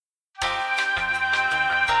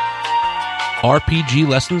RPG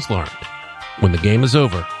Lessons Learned. When the game is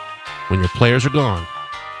over, when your players are gone,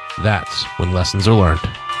 that's when lessons are learned.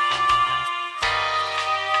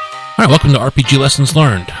 All right, welcome to RPG Lessons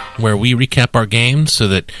Learned, where we recap our games so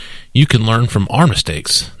that you can learn from our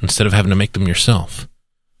mistakes instead of having to make them yourself.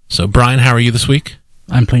 So, Brian, how are you this week?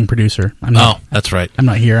 I'm playing producer. That's right. I'm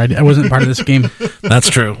not here. I wasn't part of this game.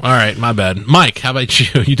 That's true. All right, my bad. Mike, how about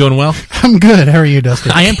you? You doing well? I'm good. How are you,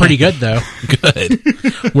 Dustin? I am pretty good, though.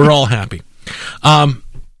 Good. We're all happy.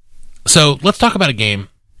 So let's talk about a game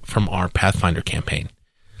from our Pathfinder campaign.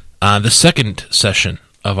 The second session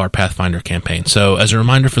of our Pathfinder campaign. So as a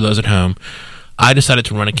reminder for those at home, I decided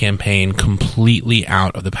to run a campaign completely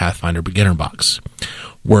out of the Pathfinder beginner box.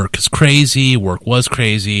 Work is crazy. Work was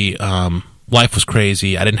crazy. Life was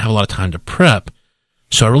crazy. I didn't have a lot of time to prep.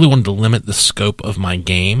 So I really wanted to limit the scope of my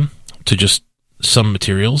game to just some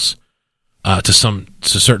materials, to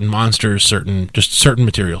certain monsters, certain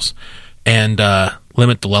materials. And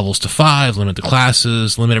limit the levels to 5, limit the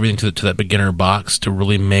classes, limit everything to that beginner box to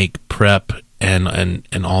really make prep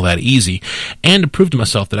and all that easy, and to prove to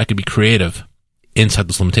myself that I could be creative inside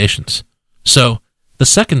those limitations. So the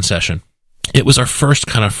second session, it was our first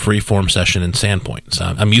kind of free-form session in Sandpoint.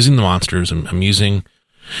 So I'm using the monsters, I'm using,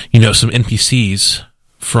 some NPCs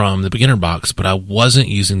from the beginner box, but I wasn't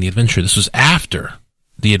using the adventure. This was after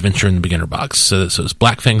the adventure in the beginner box. So it was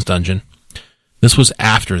Black Fang's Dungeon. This was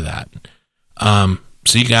after that.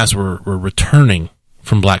 So you guys were returning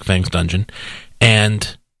from Black Fang's Dungeon,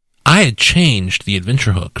 and I had changed the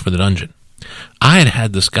adventure hook for the dungeon. I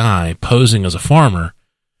had this guy posing as a farmer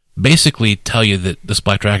basically tell you that this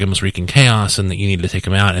Black Dragon was wreaking chaos and that you needed to take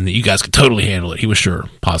him out and that you guys could totally handle it. He was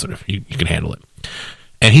positive you could handle it.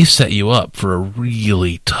 And he set you up for a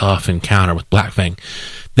really tough encounter with Black Fang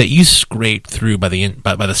that you scraped through by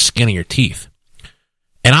the skin of your teeth.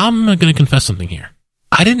 And I'm going to confess something here.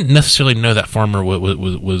 I didn't necessarily know that farmer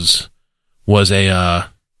was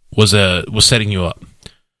setting you up.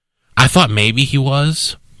 I thought maybe he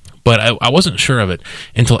was, but I wasn't sure of it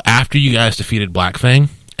until after you guys defeated Black Fang,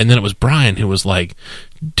 and then it was Brian who was like,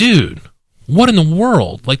 "Dude, what in the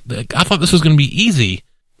world? Like, I thought this was going to be easy,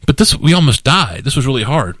 but we almost died. This was really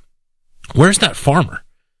hard. Where's that farmer?"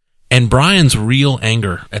 And Brian's real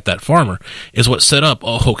anger at that farmer is what set up,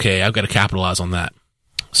 okay, I've got to capitalize on that.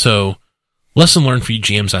 So, lesson learned for you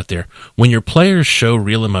GMs out there. When your players show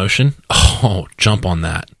real emotion, jump on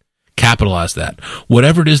that. Capitalize that.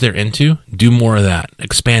 Whatever it is they're into, do more of that.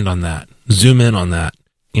 Expand on that. Zoom in on that.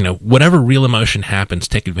 Whatever real emotion happens,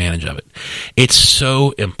 take advantage of it. It's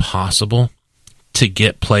so impossible to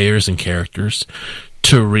get players and characters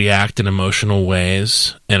to react in emotional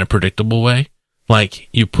ways in a predictable way. Like,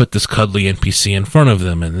 you put this cuddly NPC in front of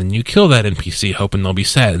them, and then you kill that NPC hoping they'll be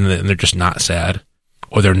sad, and they're just not sad.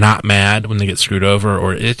 Or they're not mad when they get screwed over,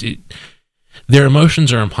 or their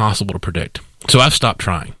emotions are impossible to predict. So I've stopped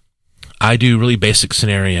trying. I do really basic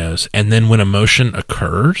scenarios, and then when emotion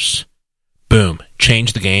occurs, boom,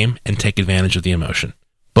 change the game and take advantage of the emotion.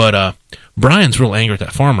 But Brian's real anger at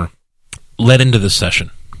that farmer led into this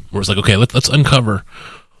session, where it's like, okay, let's uncover,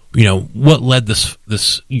 what led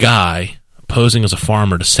this guy posing as a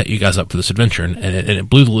farmer to set you guys up for this adventure, and it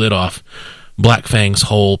blew the lid off Black Fang's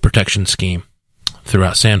whole protection scheme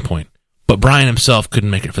throughout Sandpoint. But Brian himself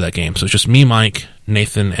couldn't make it for that game. So it's just me, Mike,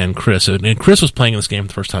 Nathan, and Chris. And Chris was playing this game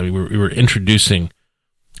the first time. We were introducing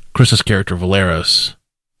Chris's character, Valeros,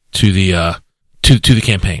 to the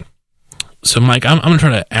campaign. So, Mike, I'm going to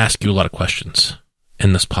try to ask you a lot of questions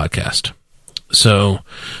in this podcast. So,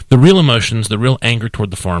 the real emotions, the real anger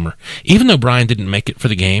toward the farmer, even though Brian didn't make it for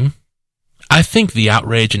the game, I think the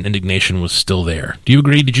outrage and indignation was still there. Do you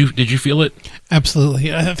agree? Did you feel it?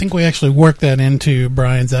 Absolutely. I think we actually worked that into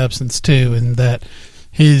Brian's absence too, in that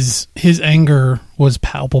his anger was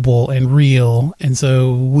palpable and real, and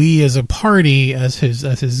so we as a party, as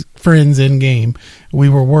his friends in game, we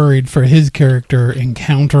were worried for his character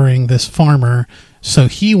encountering this farmer. So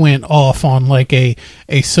he went off on like a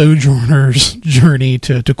sojourner's journey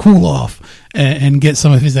to cool off and get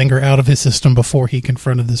some of his anger out of his system before he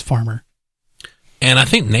confronted this farmer. And I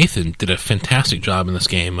think Nathan did a fantastic job in this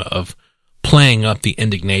game of playing up the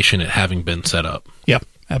indignation at having been set up. Yep,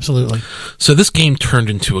 absolutely. So this game turned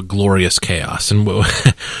into a glorious chaos, and we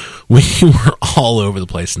were all over the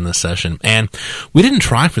place in this session. And we didn't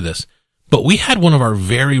try for this, but we had one of our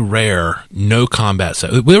very rare no combat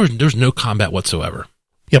sets. There was no combat whatsoever.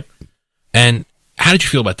 Yep. And how did you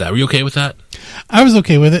feel about that? Were you okay with that? I was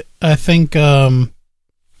okay with it. I think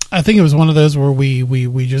it was one of those where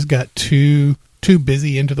we just got too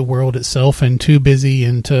busy into the world itself and too busy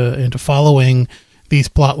into following these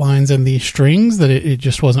plot lines and these strings that it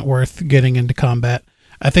just wasn't worth getting into combat.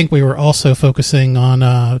 I think we were also focusing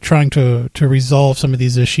on trying to resolve some of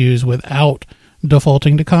these issues without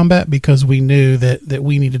defaulting to combat, because we knew that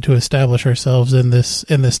we needed to establish ourselves in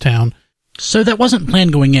this town. So that wasn't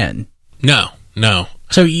planned going in. No.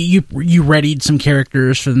 So you readied some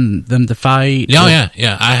characters for them to fight? Oh,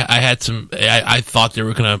 yeah. I had some. I thought they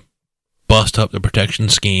were going to bust up the protection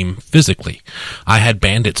scheme physically. I had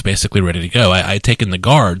bandits basically ready to go. I had taken the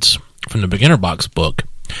guards from the beginner box book,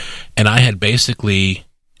 and I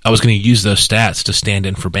was going to use those stats to stand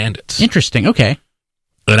in for bandits. Interesting. Okay.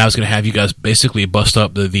 And I was going to have you guys basically bust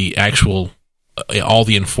up the actual all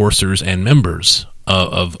the enforcers and members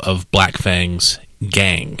of Black Fang's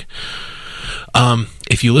gang.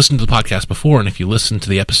 If you listened to the podcast before, and if you listened to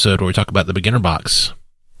the episode where we talk about the beginner box,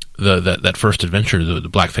 that first adventure, the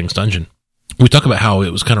Black Fang's dungeon, we talk about how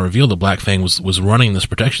it was kind of revealed that Black Fang was running this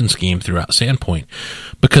protection scheme throughout Sandpoint,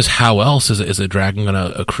 because how else is a dragon going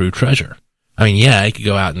to accrue treasure? I mean, yeah, he could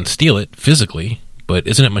go out and steal it physically, but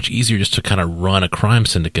isn't it much easier just to kind of run a crime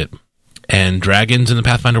syndicate? And dragons in the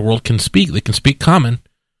Pathfinder world can speak. They can speak common,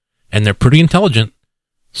 and they're pretty intelligent,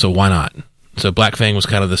 so why not? So Black Fang was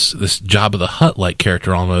kind of this Jabba the Hutt-like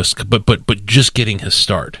character almost, but just getting his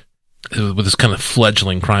start with this kind of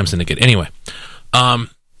fledgling crime syndicate. Anyway,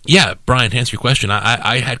 yeah, Brian, to answer your question,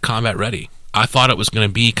 I had combat ready. I thought it was going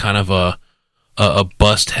to be kind of a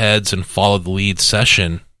bust heads and follow the lead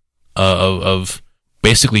session of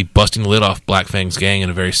basically busting the lid off Black Fang's gang in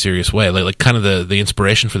a very serious way. Like kind of the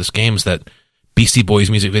inspiration for this game is that Beastie Boys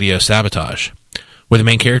music video Sabotage, where the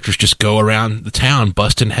main characters just go around the town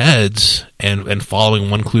busting heads and following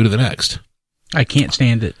one clue to the next. I can't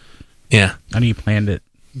stand it. Yeah. I know you planned it.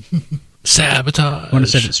 Sabotage. I want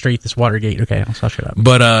to set it straight this Watergate. Okay, I'll shut up.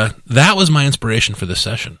 But that was my inspiration for this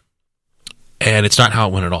session. And it's not how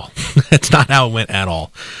it went at all. It's not how it went at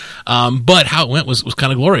all. But how it went was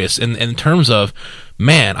kind of glorious. And in terms of,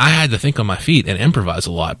 man, I had to think on my feet and improvise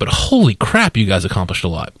a lot. But holy crap, you guys accomplished a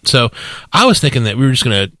lot. So I was thinking that we were just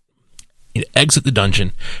going to exit the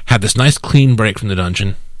dungeon, have this nice clean break from the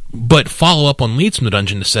dungeon, but follow up on leads from the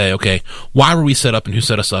dungeon to say, okay, why were we set up and who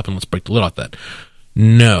set us up, and let's break the lid off that.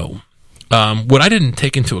 No. What I didn't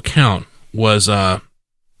take into account was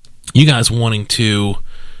you guys wanting to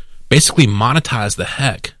basically monetize the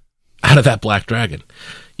heck out of that black dragon.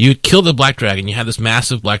 You killed the black dragon, you had this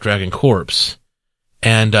massive black dragon corpse,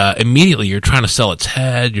 and immediately you're trying to sell its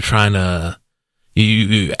head, you're trying to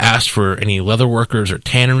you asked for any leather workers or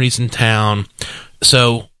tanneries in town.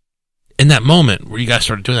 So in that moment where you guys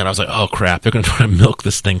started doing that, I was like, oh crap, they're going to try to milk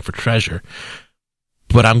this thing for treasure.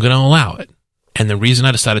 But I'm going to allow it. And the reason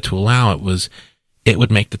I decided to allow it was it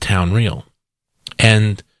would make the town real.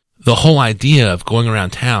 And the whole idea of going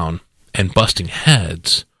around town and busting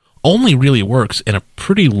heads only really works in a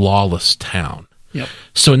pretty lawless town. Yep.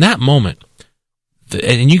 So in that moment,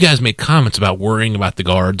 and you guys made comments about worrying about the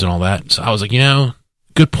guards and all that. So I was like,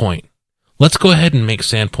 good point. Let's go ahead and make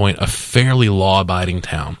Sandpoint a fairly law-abiding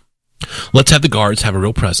town. Let's have the guards have a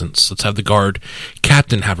real presence. Let's have the guard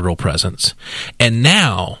captain have a real presence. And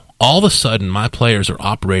now, all of a sudden, my players are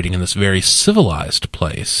operating in this very civilized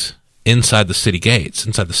place inside the city gates,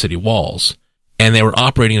 inside the city walls. And they were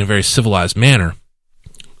operating in a very civilized manner,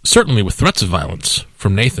 certainly with threats of violence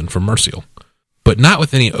from Nathan, from Mercial, but not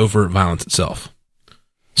with any overt violence itself.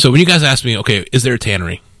 So when you guys asked me, okay, is there a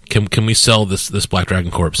tannery? Can we sell this Black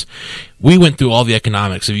Dragon corpse? We went through all the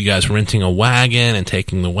economics of you guys renting a wagon and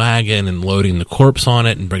taking the wagon and loading the corpse on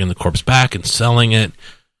it and bringing the corpse back and selling it.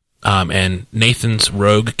 And Nathan's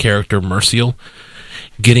rogue character, Mercial,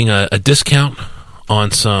 getting a discount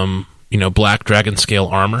on some, Black Dragon scale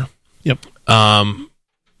armor. Yep.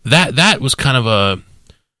 That was kind of a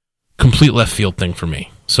complete left field thing for me.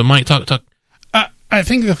 So Mike, talk. I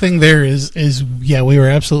think the thing there is we were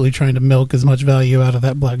absolutely trying to milk as much value out of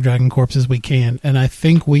that Black Dragon corpse as we can, and I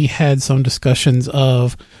think we had some discussions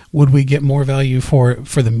of would we get more value for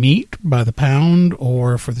the meat by the pound,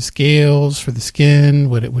 or for the scales, for the skin?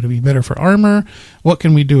 Would it be better for armor? What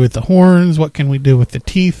can we do with the horns? What can we do with the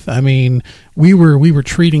teeth? I mean, we were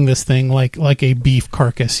treating this thing like a beef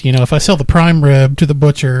carcass. If I sell the prime rib to the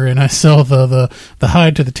butcher and I sell the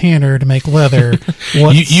hide to the tanner to make leather,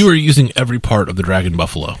 you were using every part of the dragon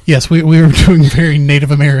buffalo. Yes, we were doing very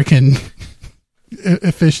Native American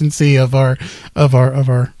efficiency of our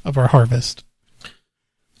harvest.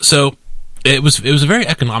 So it was a very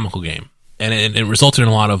economical game, and it resulted in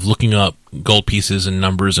a lot of looking up gold pieces and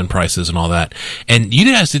numbers and prices and all that. And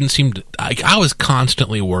you guys didn't seem to. I was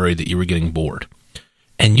constantly worried that you were getting bored,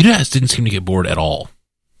 and you guys didn't seem to get bored at all.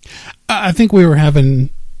 I think we were having.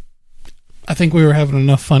 I think we were having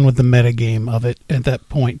enough fun with the metagame of it at that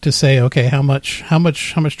point to say, okay, how much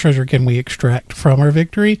treasure can we extract from our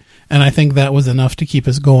victory? And I think that was enough to keep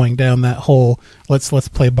us going down that whole let's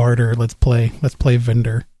play barter, let's play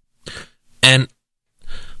vendor. And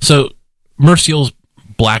so Merciel's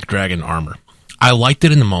Black Dragon armor, I liked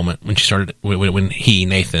it in the moment when she started, when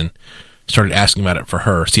Nathan started asking about it for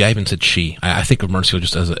her. See, I even said she. I think of Merciel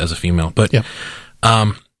just as a female, but yeah.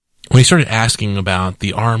 When he started asking about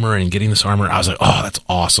the armor and getting this armor, I was like, oh, that's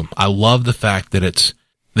awesome. I love the fact that it's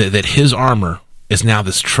that his armor is now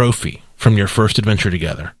this trophy from your first adventure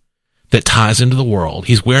together that ties into the world.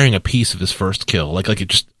 He's wearing a piece of his first kill. Like it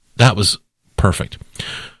just, that was perfect.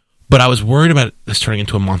 But I was worried about this turning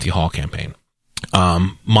into a Monty Hall campaign.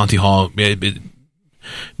 Monty Hall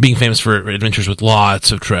being famous for adventures with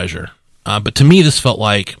lots of treasure. But to me, this felt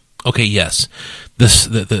like, okay, yes,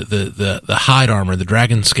 the hide armor, the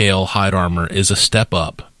dragon scale hide armor is a step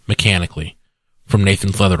up mechanically from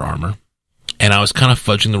Nathan's leather armor. And I was kind of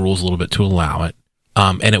fudging the rules a little bit to allow it.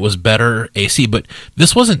 And it was better AC, but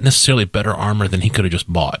this wasn't necessarily better armor than he could have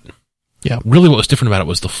just bought. Yeah. Really what was different about it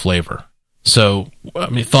was the flavor. So,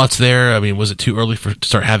 I mean, thoughts there? I mean, was it too early to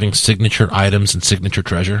start having signature items and signature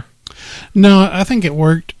treasure? No, I think it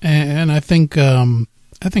worked. And I think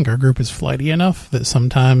our group is flighty enough that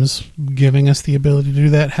sometimes giving us the ability to do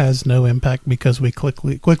that has no impact because we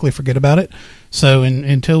quickly forget about it. So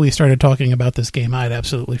until we started talking about this game, I had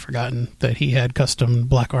absolutely forgotten that he had custom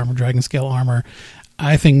black armor, dragon scale armor.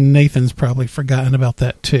 I think Nathan's probably forgotten about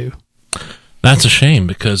that too. That's a shame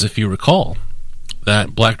because if you recall,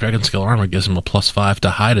 that black dragon scale armor gives him a +5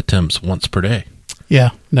 to hide attempts once per day.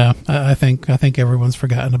 Yeah, no, I think everyone's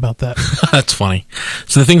forgotten about that. That's funny.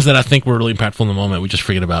 So the things that I think were really impactful in the moment, we just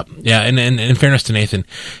forget about. Yeah, and in fairness to Nathan,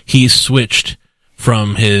 he's switched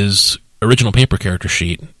from his original paper character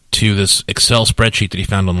sheet to this Excel spreadsheet that he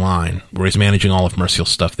found online, where he's managing all of Merciel's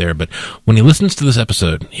stuff there. But when he listens to this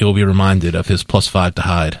episode, he will be reminded of his +5 to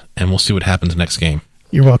hide, and we'll see what happens next game.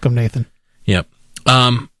 You're welcome, Nathan. Yep.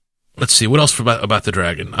 Let's see, what else about the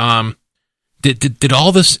dragon? Did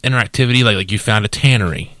all this interactivity, like you found a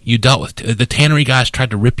tannery, you dealt with, the tannery guys tried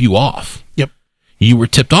to rip you off. Yep. You were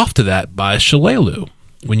tipped off to that by Shalelu.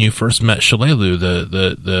 When you first met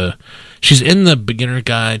Shalelu, she's in the beginner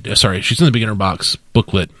guide, she's in the beginner box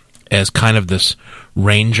booklet as kind of this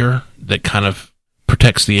ranger that kind of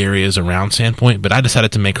protects the areas around Sandpoint, but I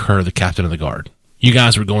decided to make her the captain of the guard. You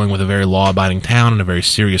guys were going with a very law-abiding town and a very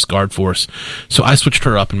serious guard force, so I switched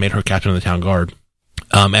her up and made her captain of the town guard.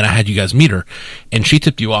 And I had you guys meet her, and she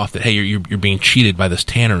tipped you off that, hey, you're being cheated by this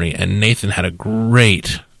tannery, and Nathan had a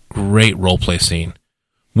great roleplay scene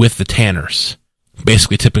with the tanners,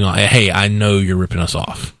 basically tipping off, hey, I know you're ripping us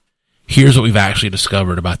off. Here's what we've actually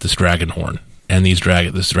discovered about this dragon horn and this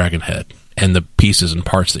dragon head and the pieces and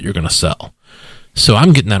parts that you're going to sell. So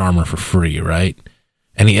I'm getting that armor for free, right?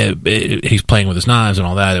 And he's playing with his knives and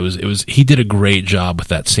all that. He did a great job with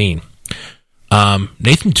that scene.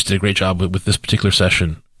 Nathan just did a great job with this particular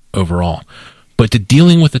session overall. But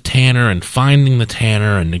dealing with the tanner and finding the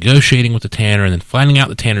tanner and negotiating with the tanner and then finding out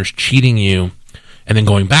the tanner's cheating you and then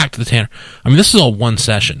going back to the tanner. I mean, this is all one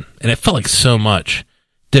session, and it felt like so much.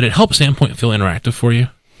 Did it help Sandpoint feel interactive for you?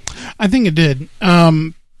 I think it did.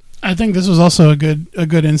 I think this was also a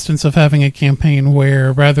good instance of having a campaign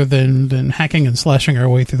where rather than hacking and slashing our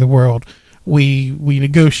way through the world, we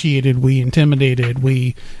negotiated, we intimidated,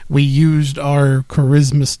 we used our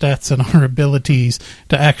charisma stats and our abilities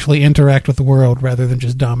to actually interact with the world rather than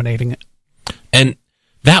just dominating it. And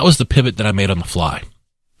that was the pivot that I made on the fly,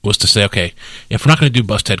 was to say, okay, if we're not going to do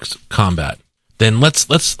busthead combat, then let's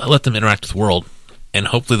let them interact with the world, and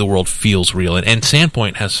hopefully the world feels real. And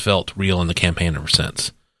Sandpoint has felt real in the campaign ever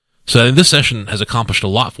since. So this session has accomplished a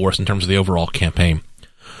lot for us in terms of the overall campaign.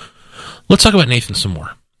 Let's talk about Nathan some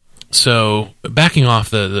more. So backing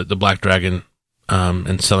off the Black Dragon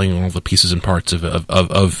and selling all the pieces and parts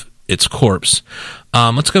of its corpse,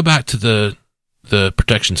 let's go back to the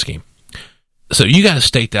protection scheme. So you guys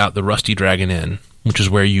staked out the Rusty Dragon Inn, which is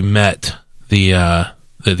where you met the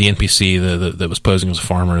NPC that was posing as a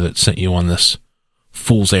farmer that sent you on this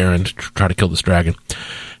fool's errand to try to kill this dragon.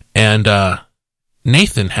 And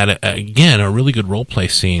Nathan had, a really good roleplay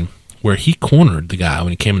scene where he cornered the guy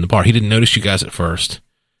when he came in the bar. He didn't notice you guys at first.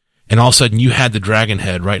 And all of a sudden, you had the dragon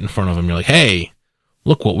head right in front of him. You're like, hey,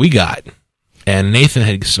 look what we got. And Nathan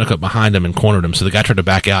had snuck up behind him and cornered him. So the guy tried to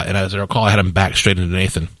back out. And as I recall, I had him back straight into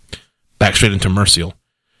Nathan, back straight into Merciel,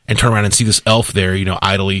 and turn around and see this elf there,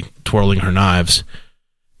 idly twirling her knives.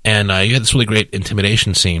 And you had this really great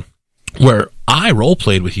intimidation scene where I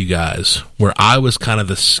role-played with you guys, where I was kind of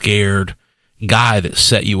the scared, guy that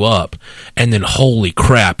set you up, and then holy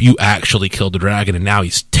crap, you actually killed the dragon, and now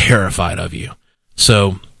he's terrified of you.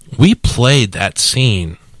 So we played that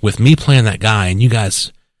scene with me playing that guy and you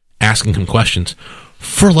guys asking him questions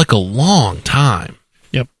for like a long time.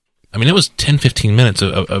 Yep. I mean, it was 10, 15 minutes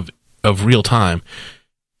of real time.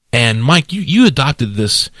 And Mike, you adopted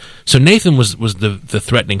this. So Nathan was the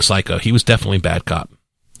threatening psycho. He was definitely bad cop.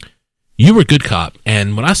 You were good cop.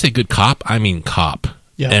 And when I say good cop, I mean cop.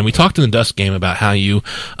 Yeah. And we talked in the Dust game about how you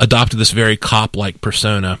adopted this very cop-like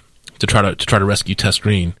persona to try to rescue Tess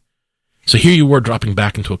Green. So here you were dropping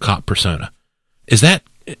back into a cop persona. Is that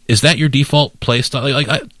your default play style?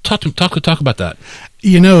 Talk about that.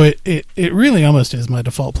 You know, it really almost is my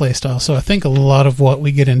default play style. So I think a lot of what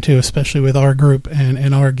we get into, especially with our group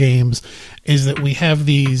and our games, is that we have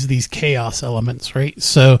these chaos elements, right?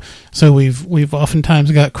 So we've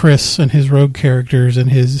oftentimes got Chris and his rogue characters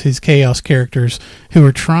and his chaos characters who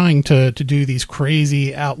are trying to do these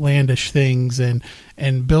crazy, outlandish things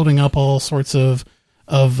and building up all sorts of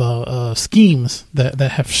schemes that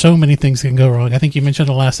have so many things that can go wrong. I think you mentioned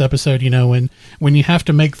in the last episode, you know, when you have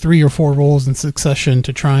to make 3 or 4 rolls in succession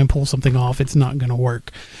to try and pull something off, it's not going to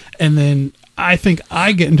work. And then I think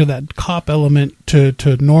I get into that cop element to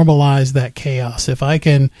normalize that chaos. If I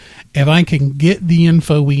can get the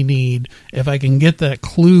info we need, if I can get that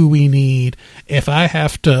clue we need, if I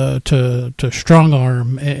have to strong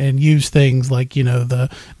arm and use things like, you know, the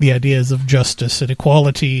ideas of justice and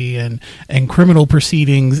equality and criminal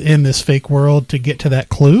proceedings in this fake world to get to that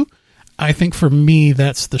clue, I think for me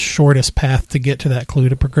that's the shortest path to get to that clue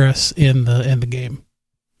to progress in the game.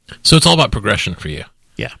 So it's all about progression for you.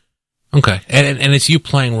 Yeah. Okay, and it's you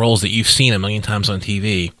playing roles that you've seen a million times on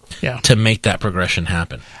TV to make that progression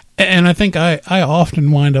happen. And I think I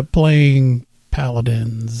often wind up playing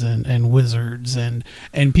paladins and wizards and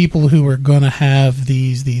people who are going to have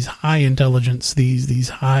these high intelligence, these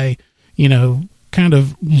high, you know, kind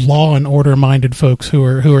of law and order minded folks who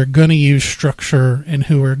are going to use structure and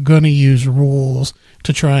who are going to use rules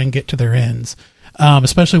to try and get to their ends.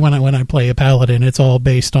 Especially when I play a paladin, it's all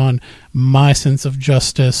based on my sense of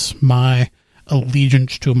justice, my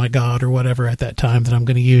allegiance to my god or whatever at that time that I'm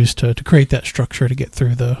going to use to create that structure to get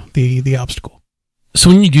through the obstacle. So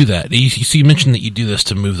when you do that, you mentioned that you do this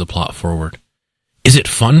to move the plot forward. Is it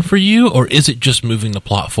fun for you, or is it just moving the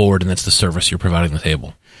plot forward and that's the service you're providing the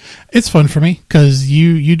table? It's fun for me because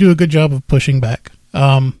you do a good job of pushing back.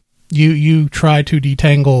 You try to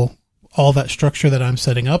detangle all that structure that I'm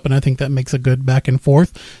setting up, and I think that makes a good back and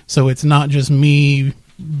forth. So it's not just me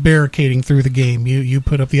barricading through the game. You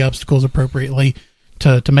put up the obstacles appropriately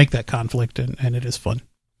to make that conflict, and it is fun.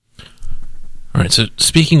 All right, so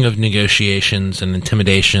speaking of negotiations and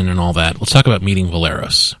intimidation and all that, let's talk about meeting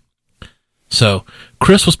Valeros. So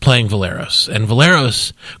Chris was playing Valeros, and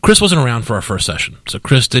Chris wasn't around for our first session, so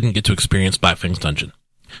Chris didn't get to experience Black Fang's Dungeon.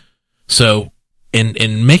 So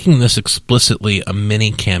in making this explicitly a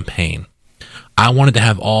mini campaign, I wanted to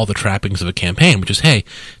have all the trappings of a campaign, which is, hey,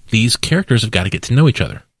 these characters have got to get to know each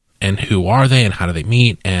other. And who are they and how do they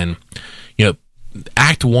meet? And, you know,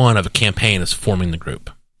 act 1 of a campaign is forming the group.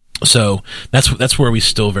 So that's where we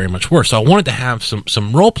still very much were. So I wanted to have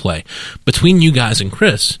some role play between you guys and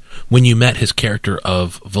Chris when you met his character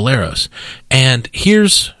of Valeros. And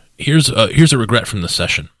here's a regret from this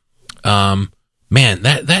session. Man,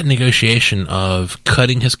 that negotiation of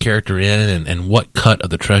cutting his character in and what cut of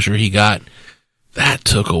the treasure he got, that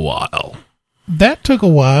took a while. That took a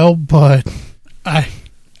while, but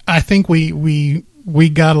I think we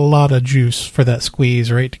got a lot of juice for that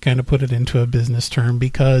squeeze, right, to kind of put it into a business term,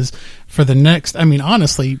 because for the next, I mean,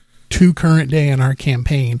 honestly, to current day in our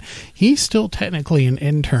campaign, he's still technically an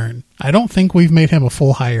intern. I don't think we've made him a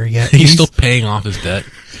full hire yet. He's still paying off his debt.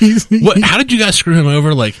 How did you guys screw him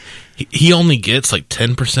over? Like, he only gets like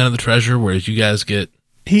 10% of the treasure, whereas you guys get...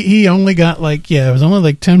 He only got it was only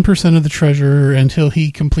like 10% of the treasure until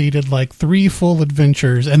he completed like 3 full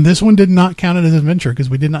adventures. And this one did not count as an adventure because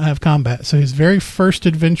we did not have combat. So his very first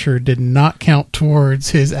adventure did not count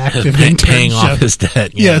towards his active internship. Paying off his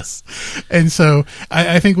debt. Yeah. Yes. And so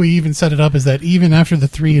I think we even set it up as that even after the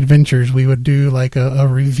 3 adventures, we would do like a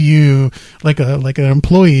review, like an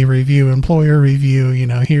employee review, employer review. You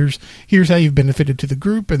know, here's how you've benefited to the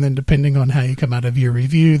group. And then depending on how you come out of your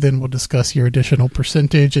review, then we'll discuss your additional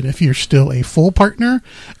percentage. And if you're still a full partner,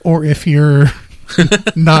 or if you're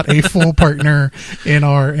not a full partner in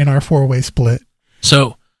our 4-way split.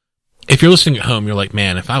 So, if you're listening at home, you're like,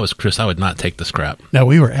 man, if I was Chris, I would not take this crap. No,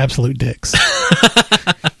 we were absolute dicks.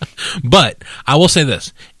 But I will say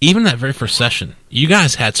this: even that very first session, you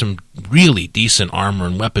guys had some really decent armor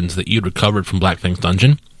and weapons that you'd recovered from Black Fang's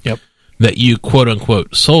Dungeon. Yep. that you quote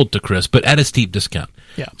unquote sold to Chris, but at a steep discount.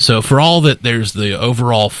 Yeah. So for all that there's the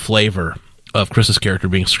overall flavor of Chris's character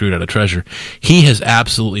being screwed out of treasure, he has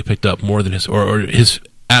absolutely picked up more than his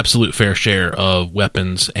absolute fair share of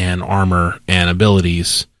weapons and armor and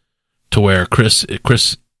abilities, to where Chris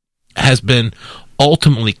has been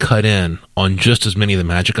ultimately cut in on just as many of the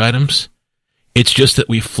magic items. It's just that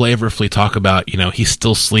we flavorfully talk about, he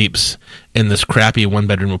still sleeps in this crappy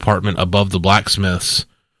one-bedroom apartment above the blacksmith's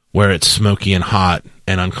where it's smoky and hot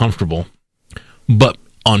and uncomfortable. But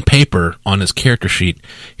on paper, on his character sheet,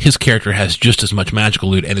 his character has just as much magical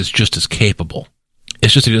loot and is just as capable.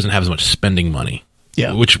 It's just he doesn't have as much spending money.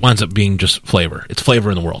 Yeah. Which winds up being just flavor. It's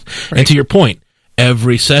flavor in the world. Right. And to your point,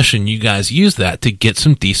 every session you guys use that to get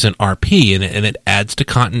some decent RP, and it adds to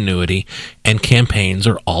continuity, and campaigns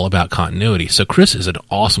are all about continuity. So Chris is an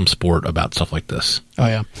awesome sport about stuff like this. Oh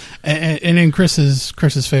yeah, and in Chris's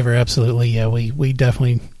favor, absolutely. Yeah, we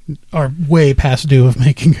definitely are way past due of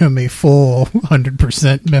making him a full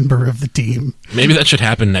 100% member of the team. Maybe that should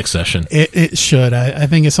happen next session. It should. I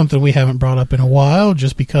think it's something we haven't brought up in a while,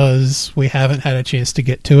 just because we haven't had a chance to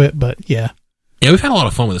get to it. But yeah, we've had a lot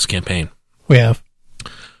of fun with this campaign. We have.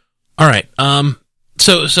 All right.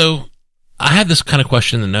 So I had this kind of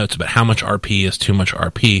question in the notes about how much RP is too much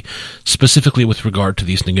RP, specifically with regard to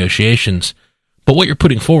these negotiations. But what you're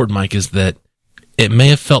putting forward, Mike, is that it may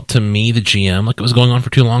have felt to me, the GM, like it was going on for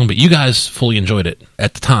too long, but you guys fully enjoyed it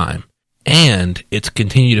at the time. And it's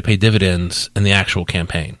continued to pay dividends in the actual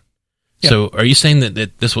campaign. Yep. So are you saying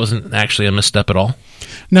that this wasn't actually a misstep at all?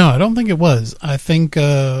 No, I don't think it was. I think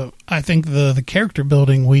the character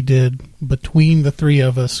building we did between the three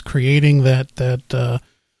of us, creating that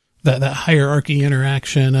hierarchy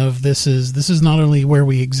interaction of this is not only where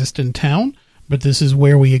we exist in town, but this is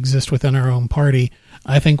where we exist within our own party.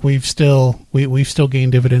 I think we've still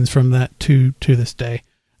gained dividends from that to this day.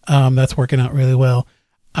 That's working out really well.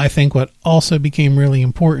 I think what also became really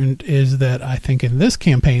important is that I think in this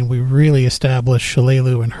campaign we really established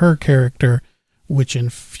Shalelu and her character, which in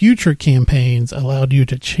future campaigns allowed you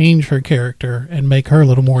to change her character and make her a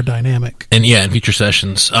little more dynamic. And yeah, in future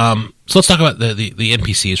sessions. So let's talk about the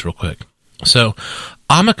NPCs real quick. So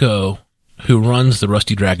Amiko, who runs the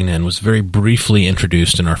Rusty Dragon Inn, was very briefly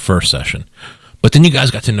introduced in our first session. But then you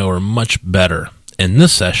guys got to know her much better in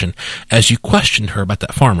this session as you questioned her about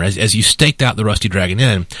that farmer, as you staked out the Rusty Dragon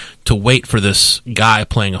Inn to wait for this guy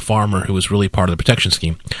playing a farmer who was really part of the protection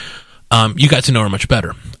scheme. You got to know her much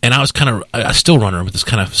better. And I still run her with this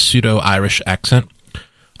kind of pseudo-Irish accent.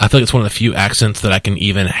 I feel like it's one of the few accents that I can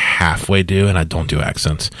even halfway do, and I don't do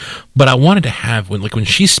accents. But I wanted to have, when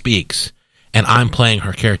she speaks and I'm playing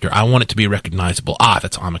her character, I want it to be recognizable.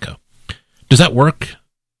 That's Amiko. Does that work?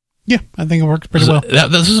 Yeah, I think it worked pretty well.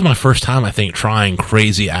 This is my first time, I think, trying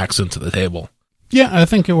crazy accents at the table. Yeah, I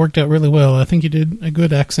think it worked out really well. I think you did a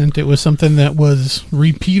good accent. It was something that was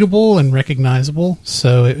repeatable and recognizable.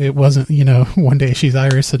 So it wasn't, one day she's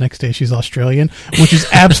Irish, the next day she's Australian, which is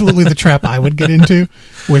absolutely the trap I would get into,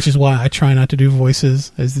 which is why I try not to do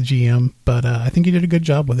voices as the GM. But I think you did a good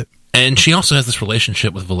job with it. And she also has this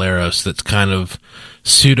relationship with Valeros that's kind of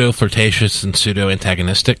pseudo-flirtatious and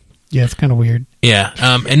pseudo-antagonistic. Yeah, it's kind of weird. Yeah,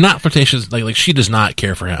 and not flirtatious, like she does not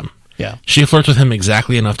care for him. Yeah. She flirts with him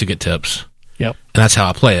exactly enough to get tips. Yep. And that's how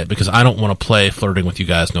I play it, because I don't want to play flirting with you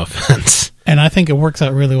guys, no offense. And I think it works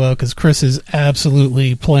out really well, because Chris is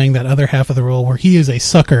absolutely playing that other half of the role where he is a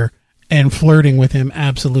sucker, and flirting with him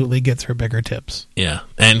absolutely gets her bigger tips. Yeah,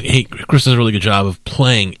 and Chris does a really good job of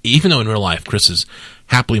playing, even though in real life Chris is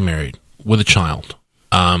happily married with a child.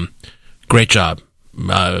 Great job.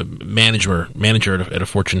 Manager at a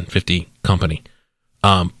Fortune 50 company.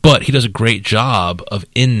 But he does a great job of,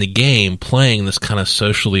 in the game, playing this kind of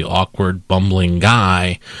socially awkward, bumbling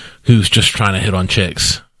guy who's just trying to hit on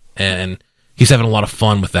chicks. And he's having a lot of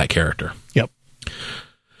fun with that character. Yep.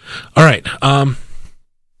 All right.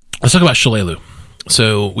 Let's talk about Shalelu.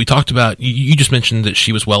 So we talked about, you just mentioned that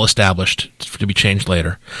she was well established to be changed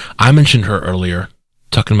later. I mentioned her earlier,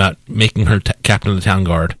 talking about making her captain of the town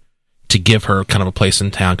guard to give her kind of a place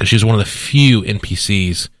in town, because she's one of the few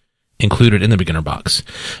NPCs included in the beginner box.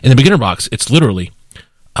 In the beginner box, it's literally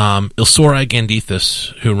Ilsora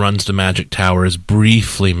Gandithus, who runs the magic tower, is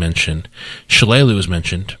briefly mentioned. Shalelu is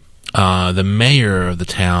mentioned. The mayor of the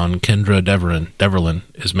town, Kendra Deverlin,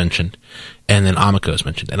 is mentioned. And then Amiko is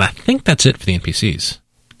mentioned. And I think that's it for the NPCs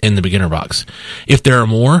in the beginner box. If there are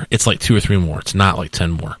more, it's like 2 or 3 more. It's not like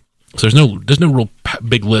 10 more. So there's no real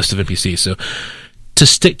big list of NPCs. So to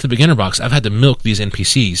stick to the beginner box, I've had to milk these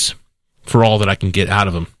NPCs for all that I can get out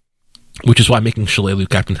of them, which is why making Shalelu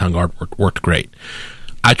Captain Town Guard worked great.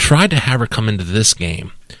 I tried to have her come into this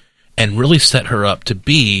game and really set her up to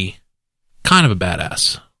be kind of a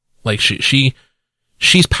badass. Like she's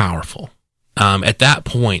powerful. At that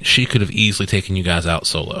point, she could have easily taken you guys out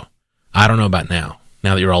solo. I don't know about now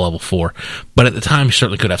that you're all level 4, but at the time she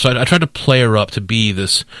certainly could have. So I tried to play her up to be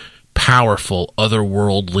this powerful,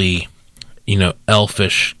 otherworldly,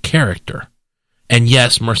 elfish character. And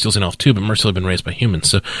yes, Merciel's an elf too, but Merciel had been raised by humans.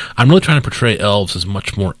 So I'm really trying to portray elves as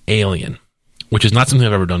much more alien, which is not something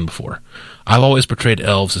I've ever done before. I've always portrayed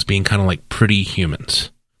elves as being kind of like pretty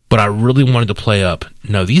humans. But I really wanted to play up,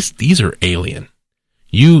 no, these are alien.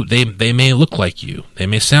 They may look like you, they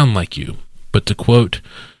may sound like you, but to quote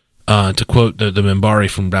the Minbari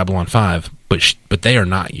from Babylon 5, but they are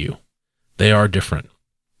not you. They are different.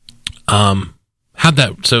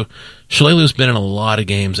 So Shalelu's been in a lot of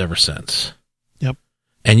games ever since. Yep.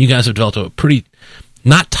 And you guys have developed a pretty,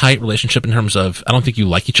 not tight relationship in terms of, I don't think you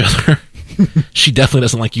like each other. She definitely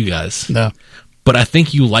doesn't like you guys. No. But I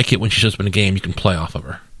think you like it when she shows up in a game, you can play off of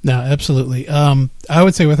her. No, absolutely. I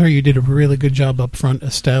would say with her, you did a really good job up front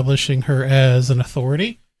establishing her as an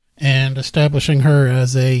authority and establishing her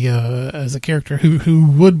as a character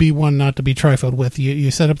who would be one not to be trifled with. You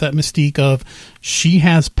set up that mystique of she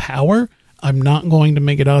has power. I'm not going to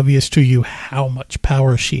make it obvious to you how much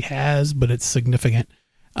power she has, but it's significant.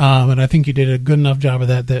 And I think you did a good enough job of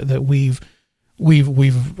that we've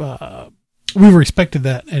respected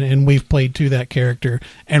that and we've played to that character.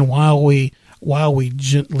 And while we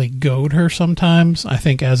gently goad her sometimes, I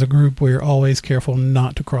think as a group we're always careful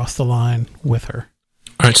not to cross the line with her.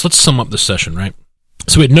 All right, so let's sum up this session, right?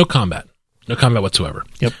 So we had no combat whatsoever.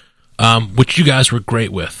 Yep. Which you guys were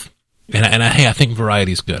great with. And I think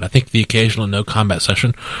variety is good. I think the occasional no combat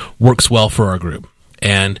session works well for our group.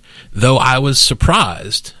 And though I was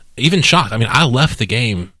surprised, even shocked, I mean, I left the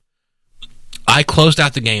game, I closed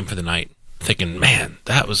out the game for the night thinking, man,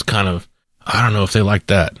 that was kind of, I don't know if they liked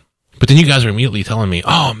that. But then you guys are immediately telling me,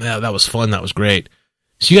 oh, man, that was fun, that was great.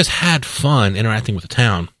 So you guys had fun interacting with the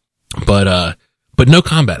town, but no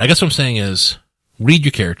combat. I guess what I'm saying is, read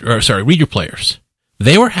your players.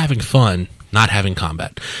 They were having fun not having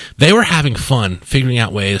combat. They were having fun figuring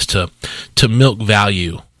out ways to milk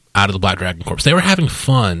value out of the Black Dragon Corps. They were having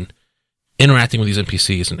fun interacting with these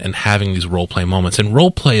NPCs and having these role-play moments. And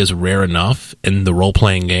role-play is rare enough in the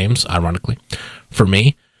role-playing games, ironically, for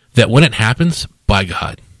me, that when it happens, by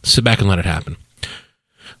God, sit back and let it happen.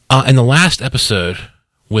 In the last episode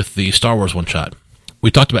with the Star Wars one-shot,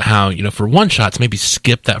 we talked about how, for one-shots, maybe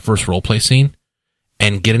skip that first role-play scene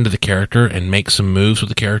and get into the character and make some moves with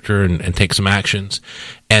the character and take some actions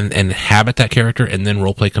and inhabit that character, and then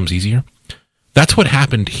roleplay comes easier. That's what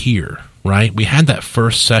happened here, right? We had that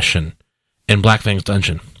first session in Black Fang's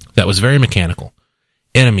dungeon that was very mechanical.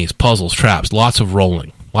 Enemies, puzzles, traps, lots of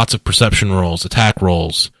rolling, lots of perception rolls, attack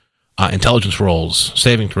rolls, intelligence rolls,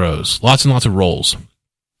 saving throws, lots and lots of rolls.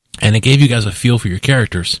 And it gave you guys a feel for your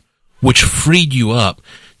characters, which freed you up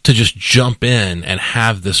to just jump in and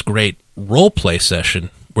have this great role-play session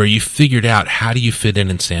where you figured out how do you fit in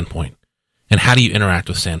Sandpoint and how do you interact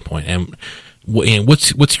with Sandpoint and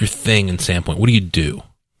what's your thing in Sandpoint? What do you do?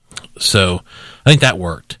 So I think that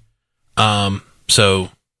worked. So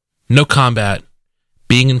no combat,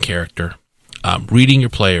 being in character, reading your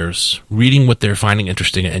players, reading what they're finding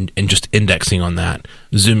interesting and just indexing on that,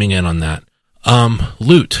 zooming in on that.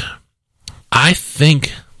 Loot. I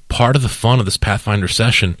think part of the fun of this Pathfinder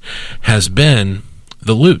session has been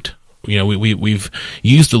the loot. We've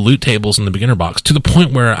used the loot tables in the beginner box to the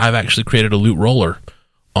point where I've actually created a loot roller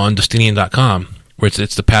on Destinian.com where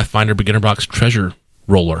it's the Pathfinder beginner box treasure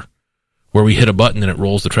roller where we hit a button and it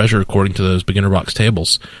rolls the treasure according to those beginner box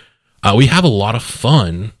tables. We have a lot of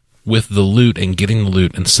fun with the loot and getting the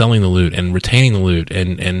loot and selling the loot and retaining the loot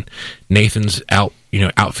and Nathan's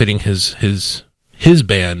outfitting his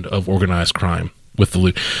band of organized crime with the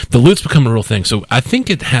loot. The loot's become a real thing. So I think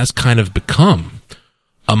it has kind of become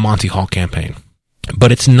a Monty Hall campaign.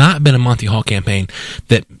 But it's not been a Monty Hall campaign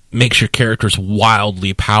that makes your characters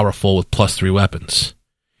wildly powerful with +3 weapons.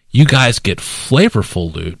 You guys get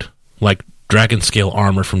flavorful loot, like dragon scale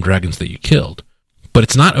armor from dragons that you killed. But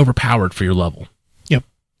it's not overpowered for your level. Yep.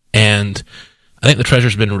 And I think the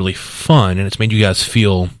treasure's been really fun, and it's made you guys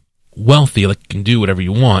feel wealthy, like you can do whatever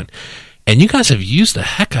you want. And you guys have used the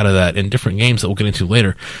heck out of that in different games that we'll get into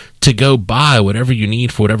later to go buy whatever you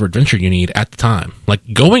need for whatever adventure you need at the time.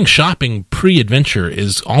 Like going shopping pre-adventure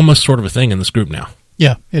is almost sort of a thing in this group now.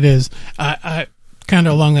 Yeah, it is. I kind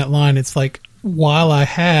of along that line, it's like while I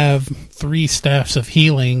have 3 staffs of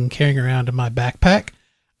healing carrying around in my backpack,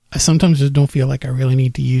 I sometimes just don't feel like I really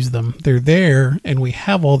need to use them. They're there and we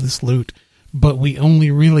have all this loot, but we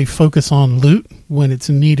only really focus on loot when it's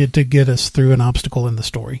needed to get us through an obstacle in the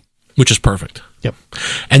story. which is perfect. Yep.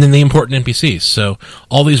 And then the important NPCs. So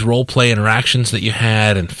all these role play interactions that you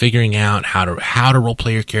had, and figuring out how to role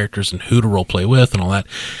play your characters and who to role play with and all that.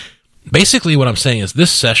 Basically, what I'm saying is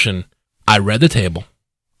this session, I read the table,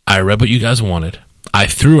 I read what you guys wanted, I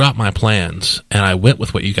threw out my plans, and I went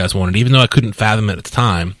with what you guys wanted, even though I couldn't fathom it at the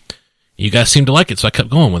time. You guys seemed to like it, so I kept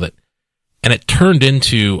going with it. And it turned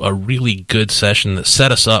into a really good session that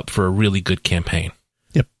set us up for a really good campaign.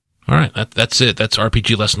 Yep. All right, that's it. That's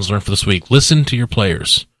RPG Lessons Learned for this week. Listen to your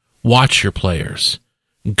players. Watch your players.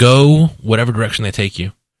 Go whatever direction they take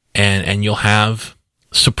you. And you'll have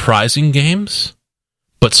surprising games,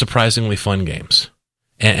 but surprisingly fun games.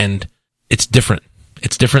 And it's different.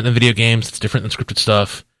 It's different than video games. It's different than scripted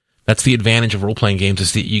stuff. That's the advantage of role-playing games,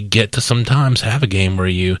 is that you get to sometimes have a game where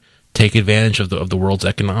you take advantage of the world's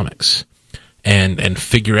economics and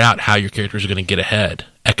figure out how your characters are going to get ahead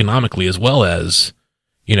economically, as well as,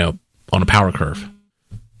 on a power curve.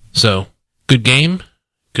 So, good game,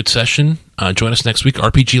 good session. Join us next week,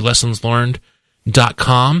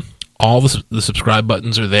 rpglessonslearned.com. All the subscribe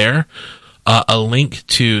buttons are there. A link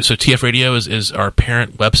to, TF Radio is our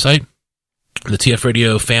parent website. The TF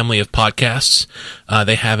Radio family of podcasts.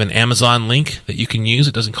 They have an Amazon link that you can use.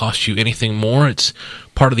 It doesn't cost you anything more. It's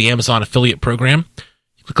part of the Amazon affiliate program.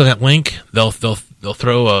 You click on that link, they'll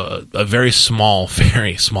throw a very small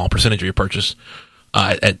percentage of your purchase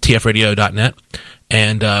at tfradio.net.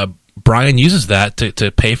 And Brian uses that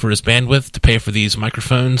to pay for his bandwidth, to pay for these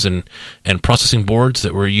microphones and processing boards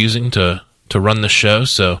that we're using to run the show.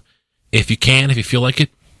 So if you feel like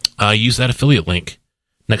it, use that affiliate link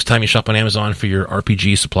next time you shop on Amazon for your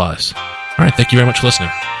RPG supplies. All right, thank you very much for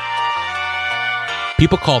listening.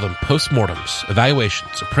 People call them postmortems,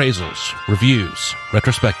 evaluations, appraisals, reviews,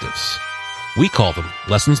 retrospectives. We call them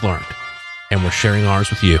lessons learned, and we're sharing ours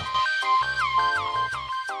with you.